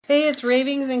Hey, it's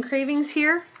Ravings and Cravings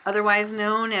here, otherwise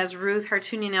known as Ruth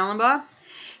Hartunian Ellenbaugh,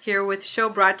 here with a show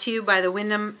brought to you by the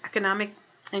Wyndham Economic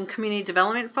and Community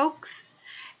Development folks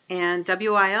and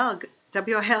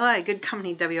WILI, good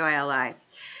company WILI.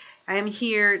 I am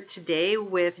here today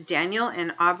with Daniel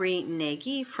and Aubrey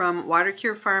Nagy from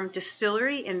Watercure Farm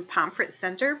Distillery in Pomfret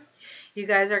Center. You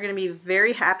guys are going to be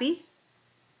very happy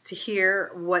to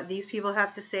hear what these people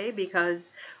have to say because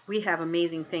we have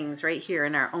amazing things right here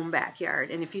in our own backyard.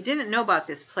 And if you didn't know about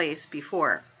this place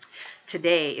before,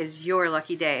 today is your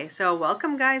lucky day. So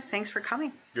welcome, guys. Thanks for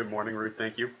coming. Good morning, Ruth.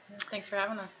 Thank you. Thanks for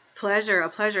having us. Pleasure, a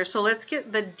pleasure. So let's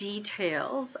get the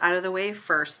details out of the way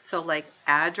first. So like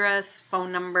address,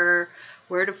 phone number,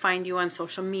 where to find you on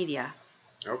social media.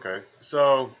 Okay.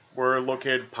 So we're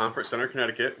located in Pomfret Center,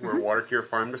 Connecticut. We're Watercure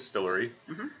Farm Distillery.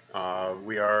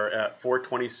 We are at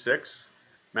 426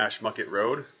 Mashmucket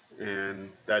Road, and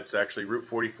that's actually Route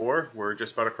 44. We're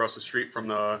just about across the street from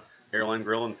the Airline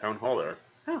Grill and Town Hall there.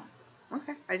 Oh,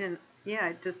 okay.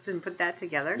 I just didn't put that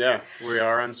together. Yeah, we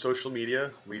are on social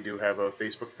media. We do have a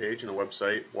Facebook page and a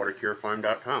website,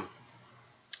 watercurefarm.com.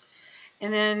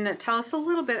 And then tell us a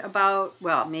little bit about,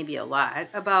 well, maybe a lot,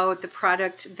 about the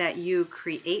product that you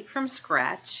create from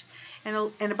scratch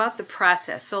and about the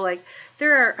process. So like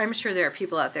I'm sure there are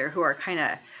people out there who are kind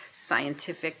of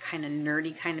scientific, kind of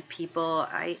nerdy kind of people.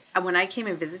 When I came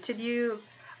and visited you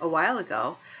a while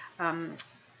ago,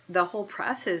 the whole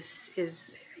process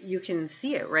is, you can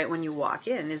see it right when you walk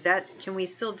in. Can we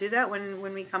still do that when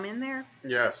we come in there?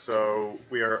 Yeah, so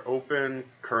we are open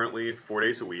currently 4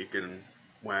 days a week, and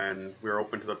when we're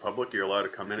open to the public, you're allowed to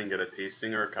come in and get a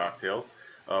tasting or a cocktail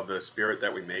of the spirit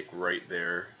that we make right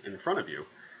there in front of you.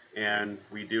 And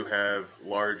we do have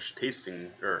large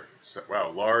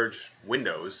large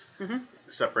windows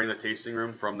separating the tasting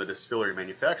room from the distillery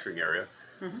manufacturing area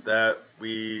that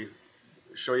we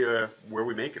show you where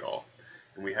we make it all.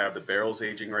 And we have the barrels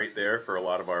aging right there for a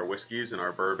lot of our whiskeys and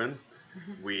our bourbon.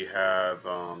 We have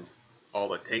all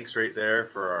the tanks right there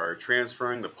for our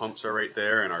transferring. The pumps are right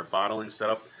there, and our bottling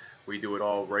setup. We do it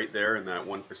all right there in that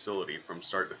one facility from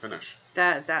start to finish.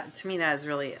 That to me, that is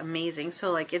really amazing.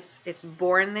 So like it's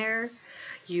born there,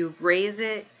 you raise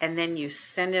it, and then you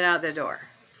send it out the door.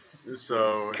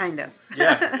 So kind of.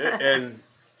 Yeah, and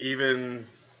even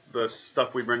the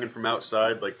stuff we bring in from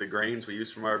outside, like the grains we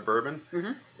use from our bourbon,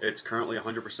 it's currently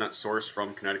 100% sourced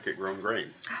from Connecticut grown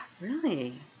grain.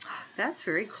 Really? That's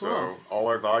very cool. So all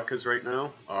our vodkas right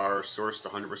now are sourced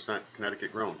 100%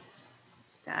 Connecticut grown.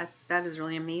 That is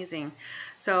really amazing.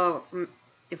 So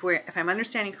if I'm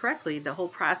understanding correctly, the whole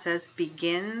process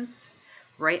begins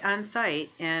right on site,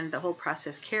 and the whole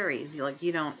process carries.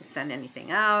 You don't send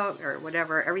anything out or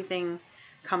whatever. Everything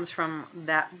comes from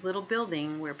that little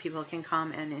building where people can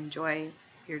come and enjoy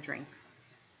your drinks.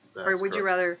 That's or would correct. you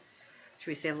rather? Should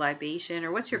we say libation,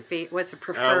 or what's a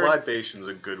preferred? Libation's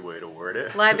a good way to word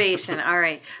it. Libation, all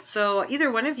right. So either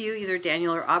one of you, either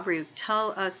Daniel or Aubrey,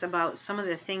 tell us about some of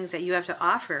the things that you have to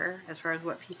offer as far as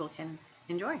what people can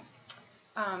enjoy.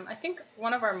 I think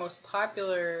one of our most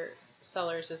popular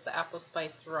sellers is the apple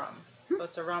spiced rum. So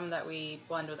it's a rum that we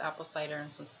blend with apple cider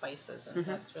and some spices, and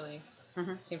that's really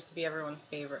seems to be everyone's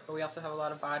favorite. But we also have a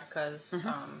lot of vodkas.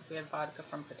 We have vodka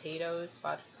from potatoes,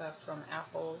 vodka from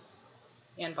apples,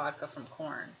 and vodka from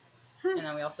corn. And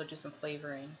then we also do some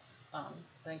flavorings. I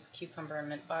think cucumber and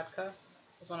mint vodka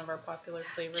is one of our popular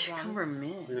flavored Cucumber ones.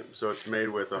 mint. Yeah, so it's made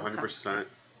with 100%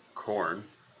 corn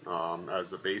as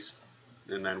the base,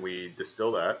 and then we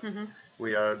distill that.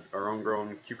 We add our own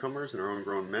grown cucumbers and our own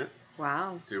grown mint.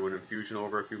 Wow. Do an infusion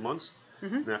over a few months.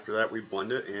 And after that, we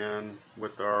blend it and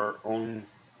with our own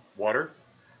water,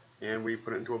 and we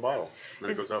put it into a bottle. And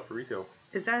then it goes out for retail.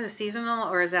 Is that a seasonal,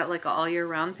 or is that like an all year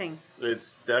round thing?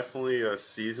 It's definitely a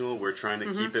seasonal. We're trying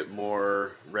to keep it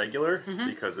more regular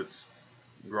because it's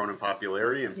grown in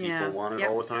popularity and people want it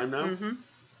all the time now.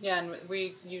 Yeah, and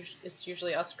it's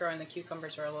usually us growing the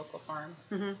cucumbers or a local farm.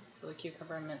 So the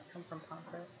cucumber and mint come from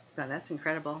Pomfret. Wow, that's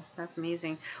incredible. That's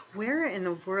amazing. Where in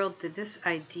the world did this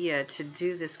idea to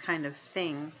do this kind of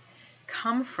thing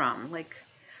come from? Like,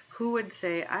 who would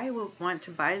say, I will want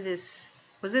to buy this?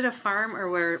 Was it a farm,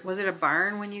 or was it a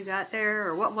barn when you got there,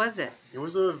 or what was it? It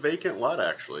was a vacant lot,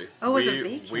 actually. Oh, it was a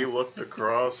vacant? We looked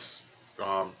across,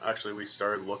 actually we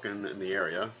started looking in the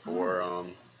area for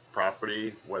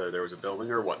property, whether there was a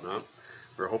building or whatnot.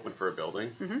 We were hoping for a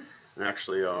building. And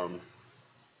actually,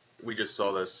 we just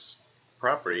saw this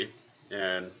property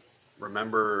and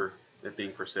remember it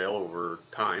being for sale over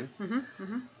time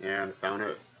and found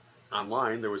it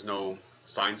online. There was no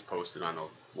signs posted on the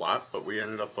lot, but we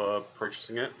ended up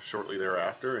purchasing it shortly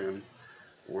thereafter, and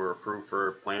we're approved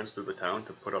for plans through the town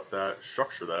to put up that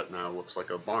structure that now looks like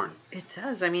a barn. It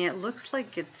does. I mean, it looks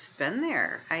like it's been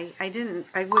there. I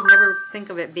would never think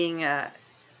of it being a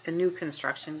new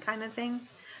construction kind of thing.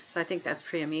 So I think that's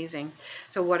pretty amazing.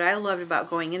 So what I loved about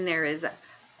going in there is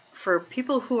for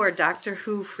people who are Doctor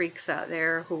Who freaks out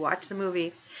there who watch the movie,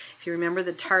 if you remember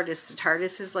the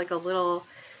TARDIS is like a little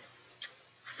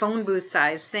phone booth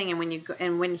size thing,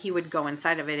 and when he would go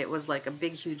inside of it, it was like a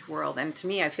big huge world. And to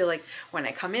me, I feel like when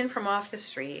I come in from off the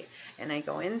street and I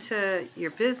go into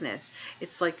your business,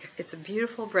 it's like it's a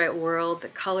beautiful bright world. The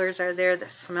colors are there, the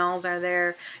smells are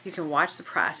there. You can watch the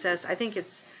process. I think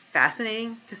it's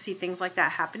fascinating to see things like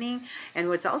that happening. And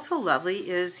what's also lovely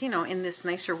is, in this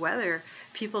nicer weather,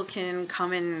 people can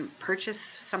come and purchase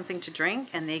something to drink,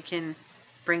 and they can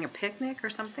bring a picnic or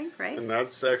something, right? And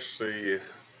that's actually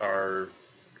our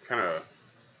kind of,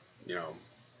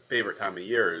 favorite time of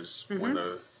year is when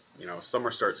the, summer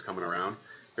starts coming around,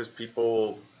 because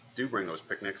people do bring those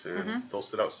picnics and they'll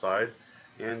sit outside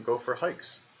and go for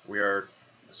hikes. We are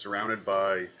surrounded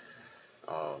by,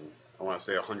 I want to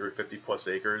say 150 plus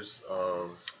acres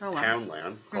of town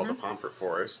land called the Pomfret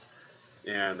Forest.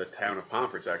 And the town of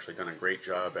Pomfret's actually done a great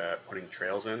job at putting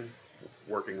trails in,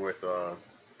 working with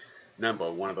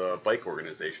NEMBA, one of the bike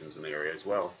organizations in the area as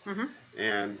well.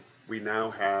 And we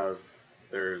now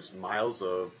there's miles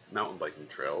of mountain biking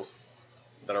trails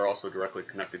that are also directly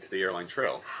connected to the airline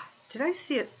trail. Did I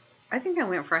see it? I think I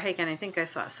went for a hike, and I think I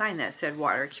saw a sign that said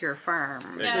Watercure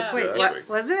Farm. Yeah. Wait, what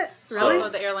was it? Really? So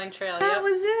the airline trail, That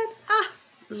was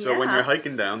it? So when you're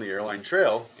hiking down the airline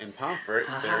trail in Pomfret,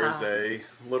 there's a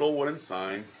little wooden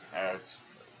sign. It's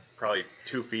probably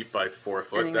 2 feet by 4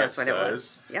 foot that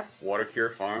says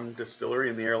Watercure Farm, Distillery,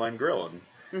 and the Airline Grill.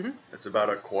 And it's about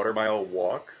a quarter-mile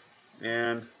walk,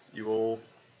 and you will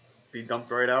be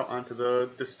dumped right out onto the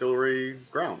distillery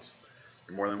grounds.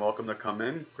 You're more than welcome to come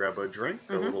in, grab a drink,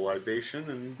 a little libation,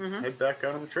 and head back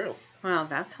out on the trail. Well,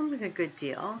 that sounds like a good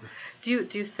deal. Do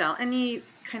you sell any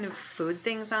kind of food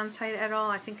things on site at all?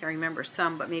 I think I remember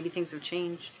some, but maybe things have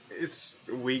changed.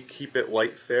 We keep it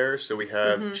light fare, so we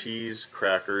have cheese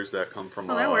crackers that come from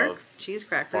that works. Cheese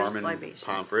crackers, farm in libation.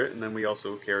 Pomfret, and then we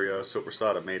also carry a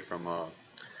sopressata made from a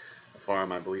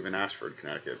farm, I believe, in Ashford,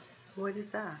 Connecticut. What is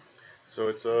that? So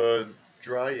it's a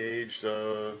dry-aged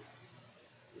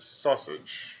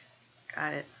sausage.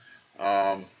 Got it.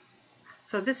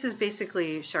 So this is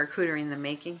basically charcuterie in the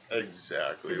making?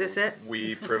 Exactly. Is this it?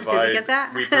 We provide, Did we get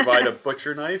that? We provide a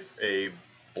butcher knife, a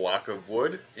block of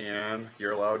wood, and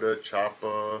you're allowed to chop.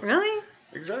 Really?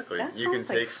 Exactly. That You can sounds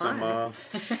like take fun.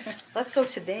 some Let's go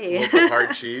today. local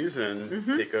hard cheese and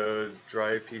take a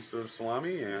dry piece of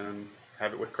salami and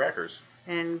have it with crackers.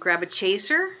 And grab a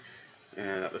chaser.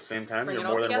 And at the same time, Bring you're it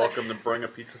all more than together. welcome to bring a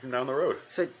pizza from down the road.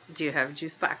 So do you have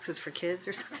juice boxes for kids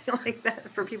or something like that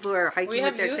for people who are hiking We with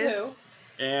have their kids? Yoo-hoo.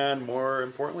 And more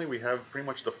importantly, we have pretty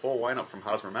much the full lineup from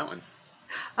Hosmer Mountain.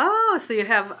 Oh, so you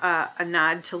have a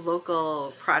nod to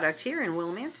local product here in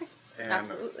Willimantic? And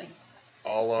Absolutely.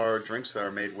 all our drinks that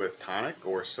are made with tonic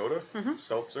or soda,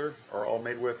 seltzer, are all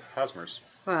made with Hosmers.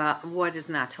 Well, what is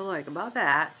not to like about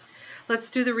that?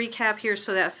 Let's do the recap here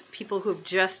so that people who've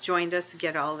just joined us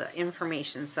get all the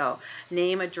information. So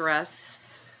name, address,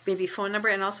 maybe phone number,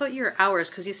 and also your hours,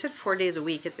 because you said 4 days a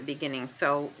week at the beginning.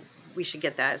 So we should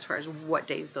get that as far as what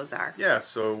days those are. Yeah,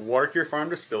 so Watercure Farm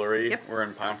Distillery, Yep. we're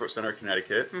in Pomfret Center,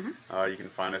 Connecticut. You can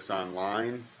find us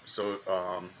online. So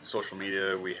social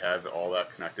media, we have all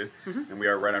that connected. And we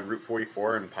are right on Route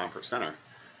 44 in Pomfret Center.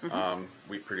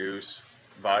 We produce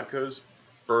vodkas,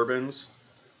 bourbons,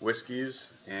 whiskeys,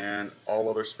 and all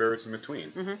other spirits in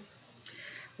between.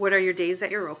 What are your days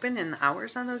that you're open and the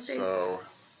hours on those days? So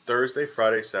Thursday,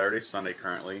 Friday, Saturday, Sunday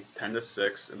currently, 10 to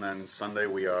 6, and then Sunday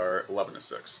we are 11 to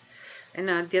 6. And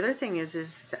the other thing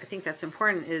is I think that's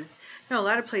important is, a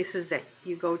lot of places that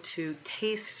you go to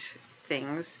taste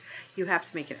things, you have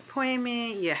to make an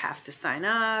appointment, you have to sign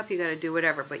up, you got to do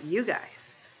whatever. But you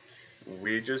guys,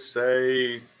 We just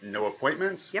say no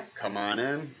appointments. Yep. Come on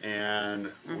in,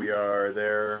 and we are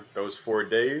there those 4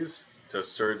 days to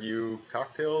serve you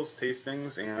cocktails,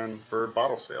 tastings, and for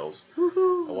bottle sales.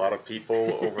 woohoo! A lot of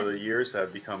people over the years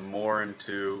have become more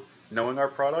into knowing our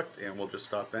product, and we'll just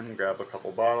stop in, grab a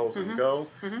couple bottles, and go.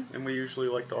 And we usually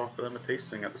like to offer them a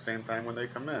tasting at the same time when they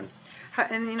come in.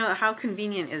 How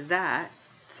convenient is that?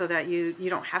 So that you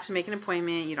don't have to make an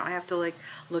appointment, you don't have to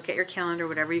look at your calendar,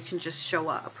 whatever. You can just show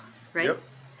up, right? Yep.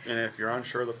 And if you're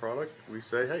unsure of the product, we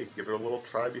say, hey, give it a little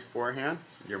try beforehand.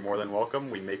 You're more than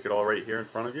welcome. We make it all right here in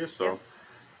front of you, so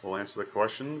we'll answer the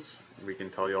questions. We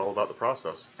can tell you all about the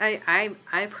process.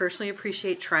 I personally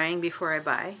appreciate trying before I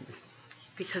buy,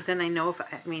 because then I know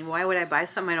why would I buy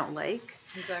something I don't like?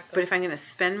 Exactly. But if I'm going to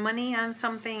spend money on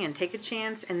something and take a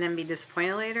chance and then be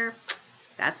disappointed later,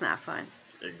 that's not fun.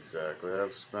 Exactly.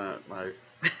 I've spent my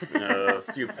a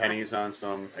few pennies on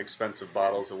some expensive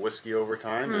bottles of whiskey over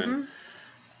time, and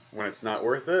when it's not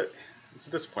worth it, it's a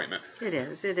disappointment. It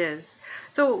is. It is.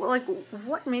 So, like,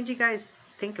 what made you guys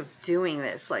think of doing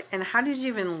this? Like, and how did you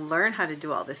even learn how to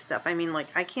do all this stuff? I mean, like,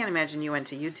 I can't imagine you went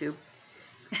to YouTube.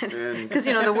 And Because,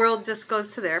 the world just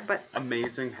goes to there. But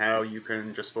amazing how you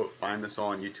can just about find this all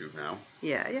on YouTube now.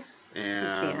 yeah, you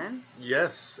And can.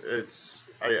 yes, it's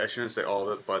I shouldn't say all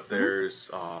of it, but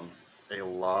there's a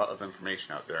lot of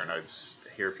information out there, and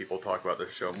hear people talk about the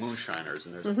show Moonshiners,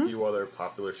 and there's a few other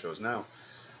popular shows now.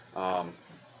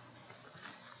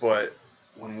 But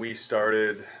when we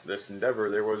started this endeavor,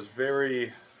 there was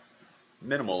very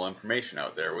minimal information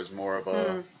out there. It was more of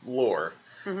a lore,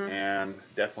 and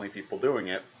definitely people doing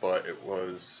it, but it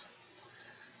was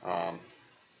a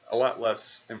lot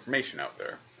less information out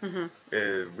there.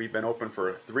 We've been open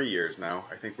for 3 years now.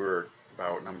 I think we're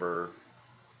about number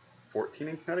 14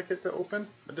 in Connecticut to open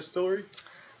a distillery.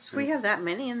 So we have that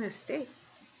many in this state.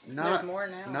 There's more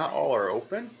now. Not all are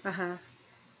open.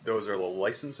 Those are the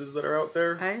licenses that are out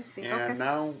there. I see. And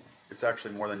now it's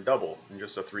actually more than double in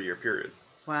just a 3-year period.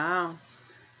 Wow.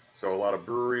 So a lot of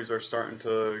breweries are starting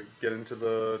to get into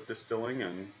the distilling,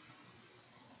 and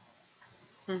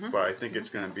but I think it's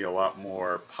going to be a lot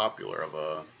more popular of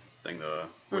a thing. The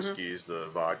whiskeys, the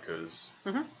vodkas,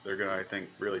 they're going to, I think,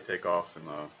 really take off in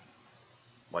the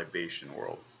libation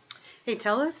world. Hey,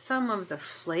 tell us some of the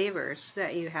flavors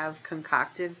that you have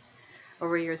concocted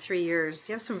over your 3 years.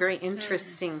 You have some very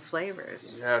interesting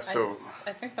flavors. Yeah, so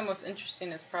I think the most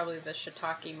interesting is probably the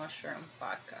shiitake mushroom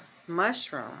vodka.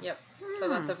 Mushroom. Yep. So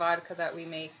that's a vodka that we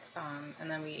make, and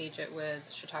then we age it with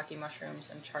shiitake mushrooms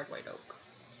and charred white oak.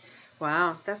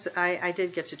 Wow, I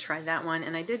did get to try that one,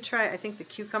 and I did try, I think, the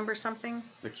cucumber something.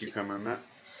 the cucumber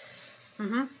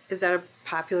mint. Is that a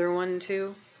popular one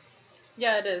too?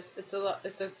 Yeah, it is. It's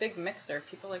a big mixer.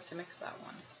 People like to mix that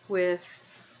one With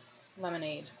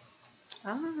lemonade.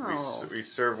 oh, We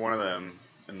serve one of them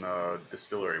in the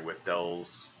distillery with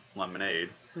Dell's lemonade.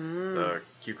 The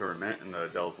cucumber mint and the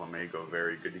Dell's lemonade go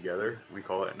very good together. We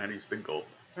call it Nettie's Big Gulp.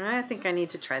 I think I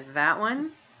need to try that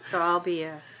one. So I'll be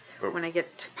when I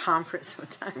get to Pomfret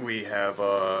sometime. We have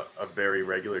a very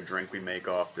regular drink we make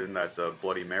often. That's a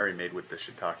Bloody Mary made with the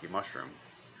shiitake mushroom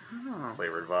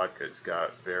flavored vodka. It's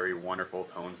got very wonderful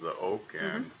tones of the oak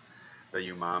and the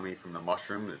umami from the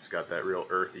mushroom. It's got that real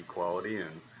earthy quality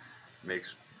and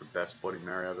makes the best Bloody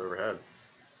Mary I've ever had.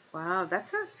 Wow,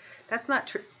 that's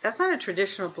not a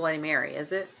traditional Bloody Mary,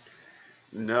 is it?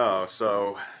 No,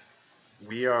 so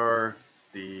we are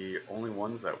the only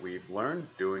ones that we've learned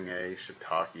doing a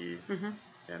shiitake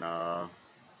in a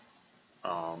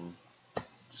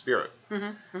spirit.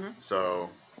 So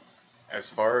as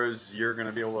far as you're going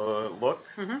to be able to look,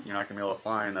 you're not going to be able to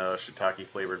find a shiitake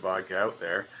flavored vodka out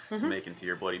there to make into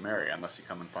your Bloody Mary unless you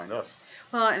come and find us.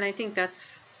 Well, and I think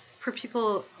that's for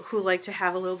people who like to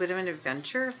have a little bit of an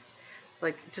adventure.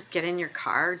 Like, just get in your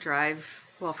car, drive,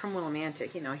 well, from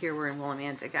Willimantic. Here we're in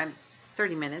Willimantic. I'm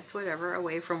 30 minutes, whatever,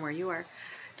 away from where you are.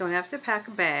 Don't have to pack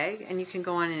a bag, and you can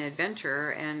go on an adventure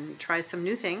and try some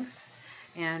new things,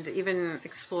 and even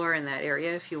explore in that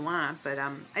area if you want. But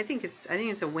I think it's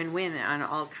a win-win on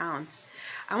all counts.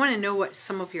 I want to know what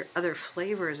some of your other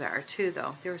flavors are too,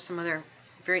 though. There were some other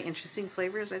very interesting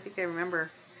flavors. I think I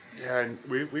remember. Yeah, and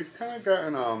we've kind of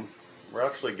gotten we're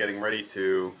actually getting ready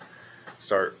to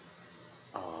start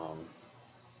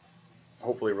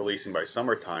hopefully releasing by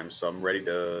summertime some ready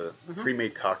to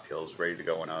pre-made cocktails ready to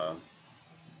go in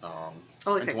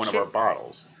like into a one kit? of our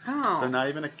bottles. Oh. So not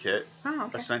even a kit. Oh,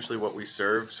 okay. Essentially what we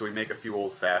serve. So we make a few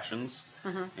old fashions,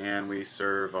 and we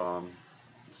serve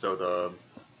so the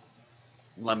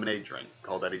lemonade drink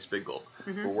called Eddie's Big Gulp.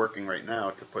 We're working right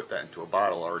now to put that into a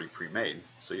bottle already pre-made.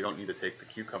 So you don't need to take the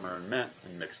cucumber and mint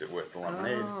and mix it with the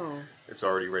lemonade. Oh. It's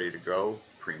already ready to go,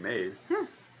 pre-made.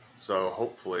 So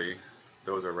hopefully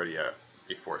those are ready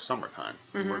before summertime.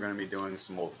 And we're going to be doing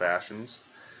some old fashions.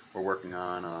 We're working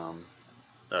on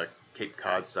a Cape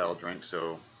Cod style drink,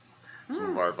 so some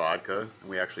of our vodka. And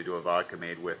we actually do a vodka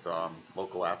made with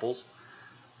local apples.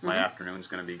 My afternoon's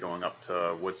going to be going up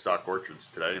to Woodstock Orchards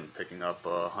today and picking up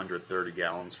 130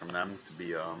 gallons from them to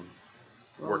be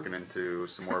working into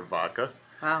some more vodka.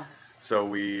 Wow.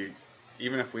 So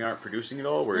even if we aren't producing it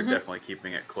all, we're definitely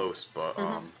keeping it close. But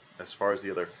as far as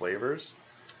the other flavors,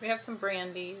 we have some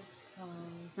brandies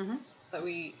that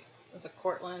there's a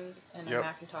Cortland and a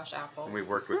Macintosh apple. And we've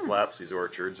worked with Lapsley's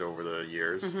Orchards over the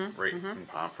years, right in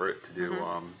Pomfret, to do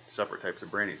separate types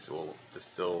of brandy. So we'll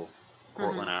distill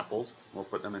Cortland apples. We'll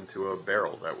put them into a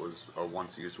barrel that was a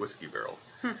once used whiskey barrel.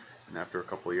 And after a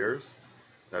couple of years,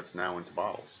 that's now into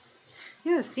bottles.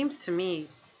 You know, it seems to me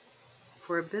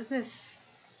for a business,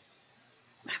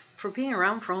 for being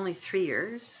around for only 3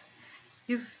 years,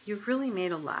 you've really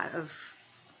made a lot of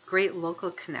great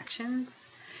local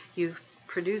connections. You've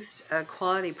produced a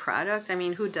quality product. I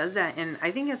mean, who does that? And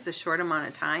I think it's a short amount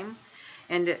of time.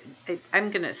 And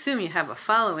I'm going to assume you have a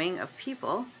following of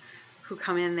people who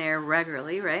come in there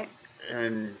regularly, right?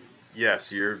 And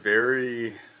yes, you're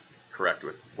very correct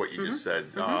with what you just said.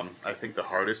 I think the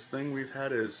hardest thing we've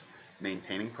had is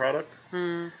maintaining product,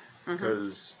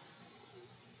 because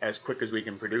as quick as we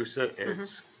can produce it,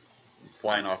 it's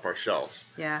flying off our shelves.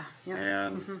 Yeah.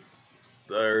 And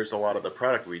there's a lot of the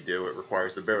product we do, it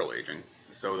requires the barrel aging.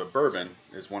 So the bourbon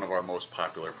is one of our most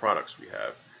popular products we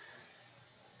have,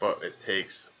 but it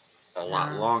takes a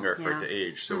lot longer for it to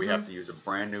age. So we have to use a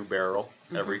brand new barrel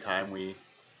every time we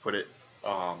put it,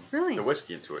 Really? the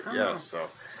whiskey into it. Yeah. So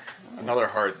another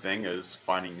hard thing is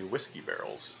finding new whiskey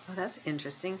barrels. Oh, that's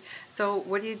interesting. So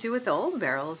what do you do with the old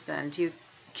barrels then?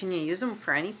 Can you use them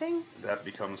for anything? That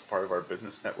becomes part of our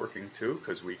business networking too,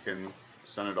 because we can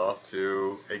send it off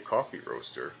to a coffee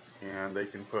roaster, and they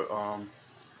can put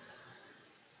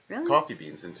Really? coffee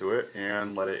beans into it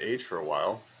and let it age for a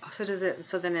while. Oh, so does it?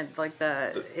 So then it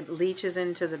it leaches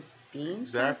into the beans?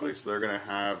 Exactly. So they're gonna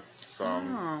have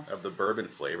some of the bourbon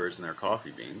flavors in their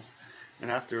coffee beans,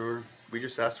 and after we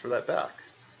just ask for that back,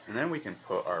 and then we can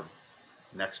put our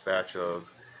next batch of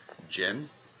gin,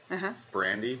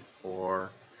 brandy, or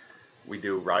we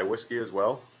do rye whiskey as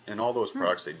well. And all those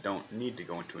products, they don't need to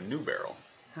go into a new barrel.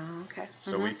 Oh, okay.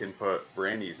 So we can put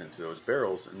brandies into those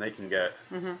barrels, and they can get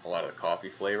a lot of the coffee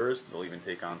flavors. They'll even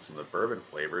take on some of the bourbon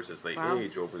flavors as they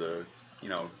age over the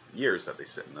years that they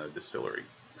sit in the distillery.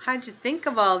 How'd you think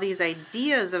of all these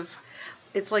ideas of?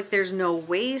 It's like there's no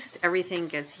waste. Everything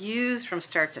gets used from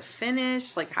start to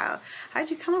finish. Like how'd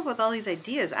you come up with all these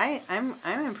ideas? I'm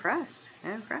impressed.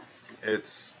 I'm impressed.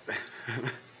 It's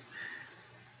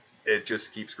it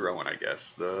just keeps growing, I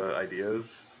guess. The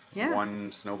ideas,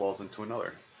 one snowballs into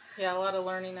another. Yeah, a lot of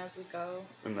learning as we go.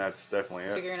 And that's definitely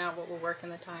it. Figuring out what will work in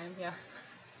the time, yeah.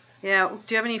 Yeah, do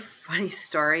you have any funny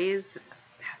stories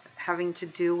having to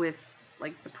do with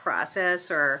like the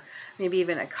process, or maybe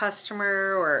even a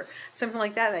customer or something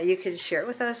like that you could share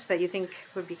with us that you think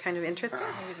would be kind of interesting?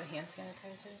 Maybe the hand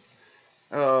sanitizer.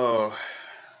 Oh,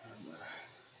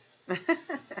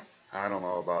 I don't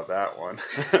know about that one.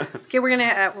 Okay, we're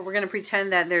gonna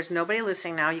pretend that there's nobody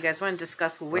listening now. You guys want to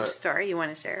discuss which story you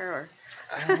want to share, or?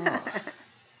 I don't know.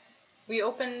 We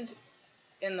opened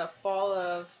in the fall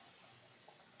of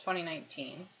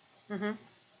 2019, and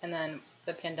then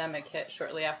the pandemic hit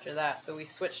shortly after that. So we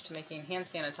switched to making hand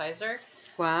sanitizer.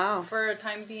 Wow. For a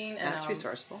time being, and that's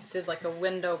resourceful. Did like a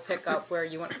window pickup where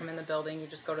you wouldn't come in the building, you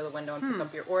just go to the window and pick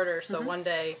up your order. So one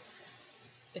day,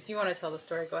 if you want to tell the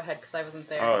story, go ahead, because I wasn't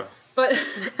there. But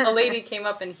a lady came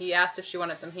up and he asked if she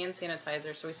wanted some hand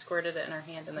sanitizer, so we squirted it in her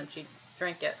hand and then she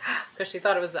drank it because she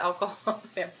thought it was the alcohol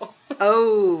sample.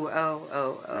 Oh.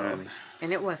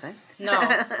 And it wasn't. No,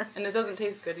 and it doesn't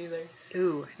taste good either.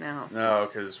 Ooh, no. No,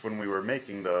 because when we were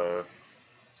making the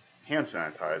hand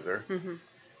sanitizer,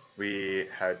 we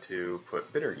had to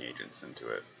put bittering agents into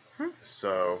it.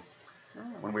 So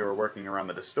when we were working around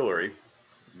the distillery,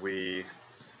 we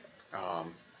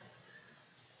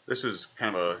this was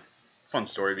kind of a fun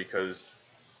story because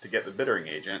to get the bittering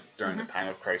agent during the time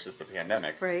of crisis, the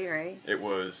pandemic, right, it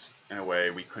was, in a way,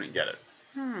 we couldn't get it.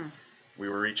 We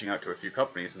were reaching out to a few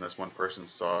companies, and this one person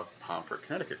saw Pomfret,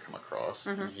 Connecticut come across,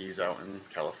 and he's out in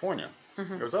California.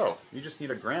 He goes, oh, you just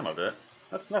need a gram of it.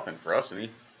 That's nothing for us, and he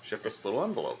shipped us a little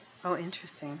envelope. Oh,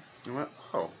 interesting. We went,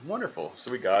 oh, wonderful.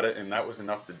 So we got it, and that was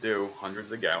enough to do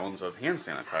hundreds of gallons of hand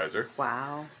sanitizer.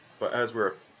 Wow. But as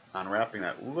we're unwrapping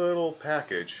that little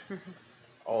package,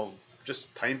 all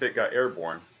just tiny bit got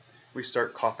airborne. We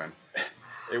start coughing.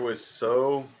 It was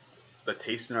so, the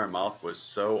taste in our mouth was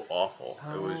so awful.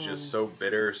 It was just so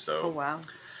bitter. So. Oh, wow.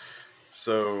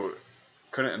 So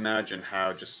couldn't imagine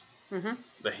how just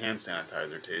the hand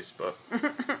sanitizer tastes, but.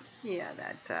 Yeah,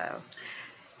 that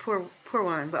poor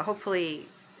woman. But hopefully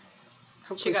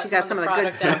she got some of the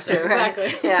good stuff too. Exactly.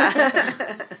 Right?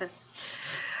 Yeah.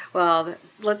 Well,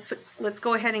 let's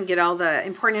go ahead and get all the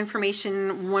important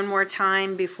information one more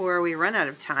time before we run out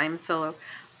of time. So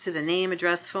the name,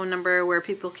 address, phone number, where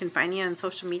people can find you on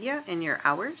social media, and your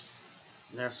hours.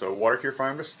 Yeah, so Watercure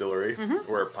Farm Distillery.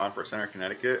 We're at Pomfret Center,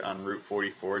 Connecticut, on Route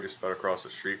 44, just about across the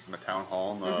street from the town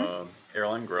hall and the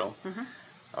Airline Grill.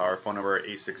 Our phone number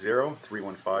is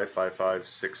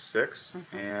 860-315-5566,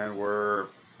 and we're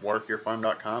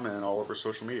watercurefarm.com and all over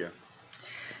social media.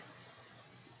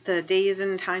 the days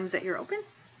and times that you're open?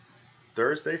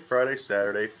 Thursday, Friday,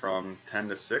 Saturday from 10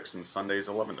 to 6, and Sundays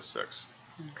 11 to 6.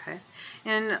 Okay.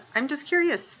 And I'm just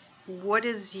curious, what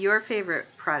is your favorite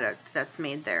product that's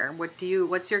made there?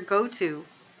 What's your go-to?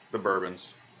 The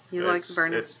bourbons. You like the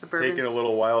bourbons? It's taken a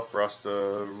little while for us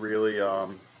to really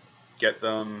get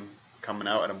them coming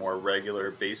out at a more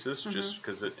regular basis, just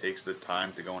because it takes the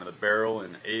time to go into the barrel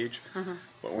and age.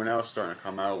 But we're now starting to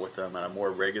come out with them at a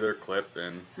more regular clip,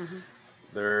 and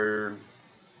they're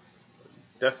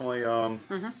definitely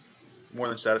more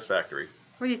than satisfactory.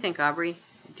 What do you think, Aubrey?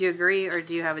 Do you agree, or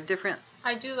do you have a different?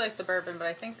 I do like the bourbon, but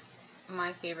I think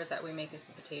my favorite that we make is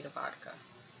the potato vodka.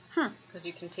 Because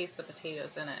you can taste the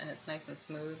potatoes in it, and it's nice and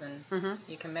smooth, and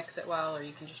you can mix it well, or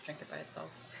you can just drink it by itself.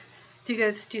 Do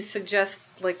you suggest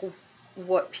like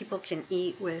what people can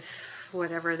eat with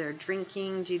whatever they're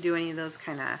drinking? Do you do any of those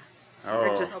kind of? Oh.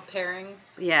 Or just pairings?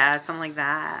 Yeah, something like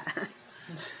that.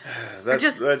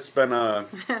 That's been I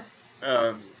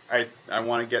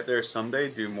want to get there someday,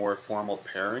 do more formal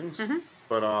pairings,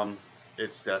 but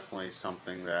it's definitely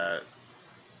something that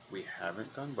we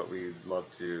haven't done, but we'd love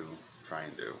to try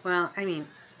and do. Well, I mean,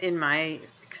 in my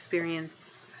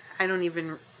experience, I don't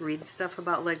even read stuff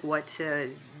about like what to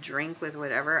drink with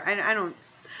whatever. I don't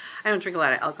drink a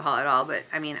lot of alcohol at all, but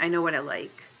I mean, I know what I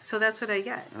like. So that's what I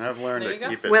get. And I've learned to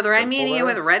keep it whether simple I'm eating it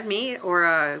with red meat or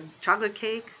a chocolate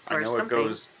cake or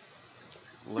something.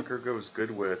 Liquor goes good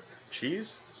with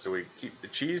cheese, so we keep the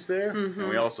cheese there, and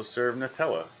we also serve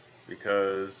Nutella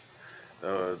because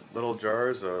the little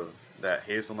jars of that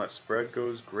hazelnut spread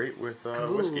goes great with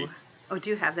whiskey. Oh, do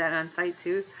you have that on site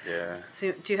too? Yeah.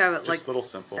 So do you have it just like? Just a little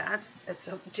simple.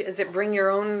 Is it bring your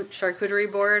own charcuterie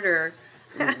board or?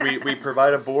 we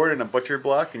provide a board and a butcher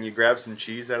block, and you grab some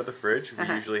cheese out of the fridge. We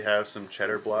usually have some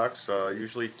cheddar blocks,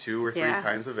 usually 2 or 3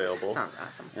 kinds available. Sounds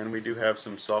awesome. And we do have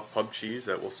some soft pub cheese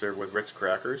that we'll serve with Ritz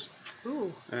crackers.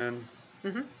 Ooh. And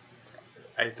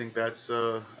I think that's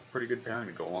a pretty good pairing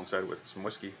to go alongside with some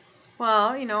whiskey.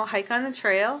 Well, hike on the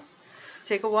trail,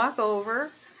 take a walk over,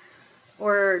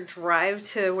 or drive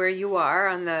to where you are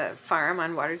on the farm,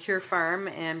 on Watercure Farm,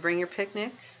 and bring your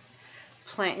picnic,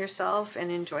 plant yourself, and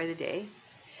enjoy the day.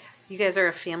 You guys are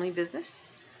a family business?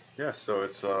 Yeah, so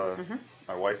it's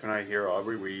my wife and I here,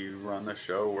 Aubrey, we run the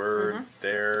show. We're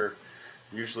there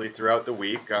usually throughout the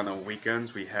week. On the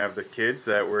weekends, we have the kids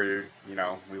that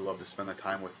we love to spend the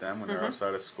time with them when they're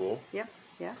outside of school. Yep,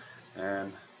 yeah.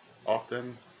 And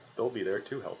often they'll be there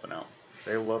too, helping out.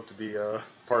 They love to be a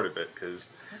part of it because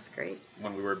that's great.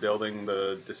 When we were building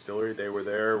the distillery, they were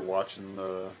there watching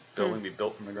the building be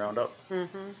built from the ground up.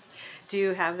 Do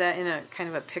you have that in a kind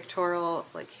of a pictorial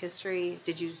history?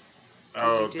 Did you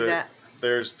do that?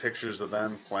 There's pictures of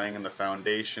them playing in the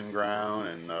foundation ground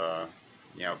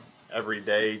and every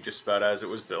day just about as it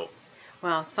was built.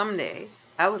 Well, someday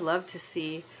I would love to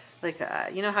see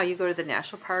how you go to the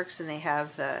national parks and they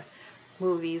have the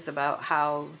movies about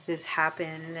how this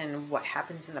happened and what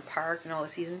happens in the park and all the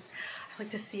seasons. I'd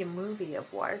like to see a movie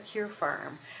of Watercure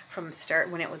Farm from start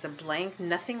when it was a blank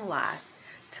nothing lot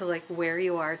to where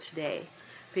you are today,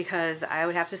 because I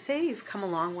would have to say you've come a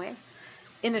long way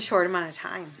in a short amount of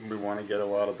time. We want to get a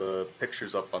lot of the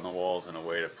pictures up on the walls in a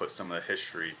way to put some of the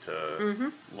history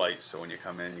to light, so when you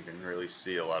come in you can really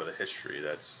see a lot of the history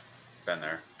that's been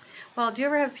there. Well, do you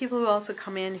ever have people who also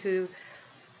come in who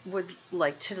would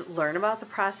like to learn about the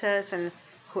process and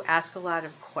who ask a lot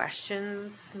of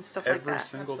questions and stuff like that? Every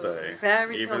single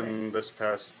day. Even this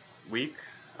past week,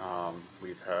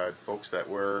 we've had folks that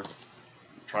were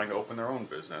trying to open their own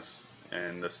business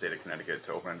in the state of Connecticut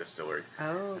to open a distillery.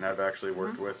 Oh. And I've actually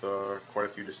worked with quite a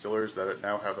few distillers that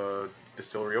now have a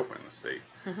distillery open in the state.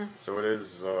 So it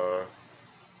is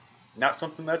not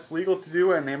something that's legal to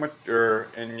do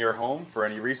in your home for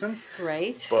any reason.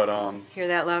 Right. But hear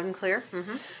that loud and clear.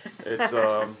 It's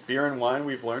beer and wine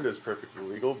we've learned is perfectly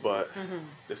legal, but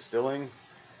distilling,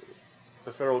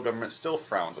 the federal government still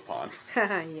frowns upon.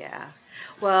 Yeah.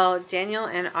 Well, Daniel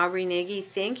and Aubrey Nagy,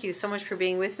 thank you so much for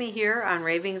being with me here on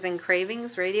Ravings and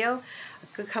Cravings Radio,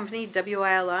 a good company,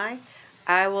 WILI.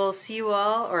 I will see you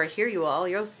all, or hear you all.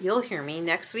 You'll hear me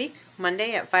next week,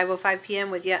 Monday at 5:05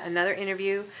 p.m. with yet another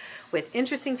interview with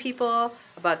interesting people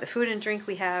about the food and drink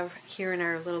we have here in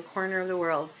our little corner of the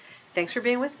world. Thanks for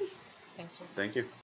being with me. Thank you. Thank you.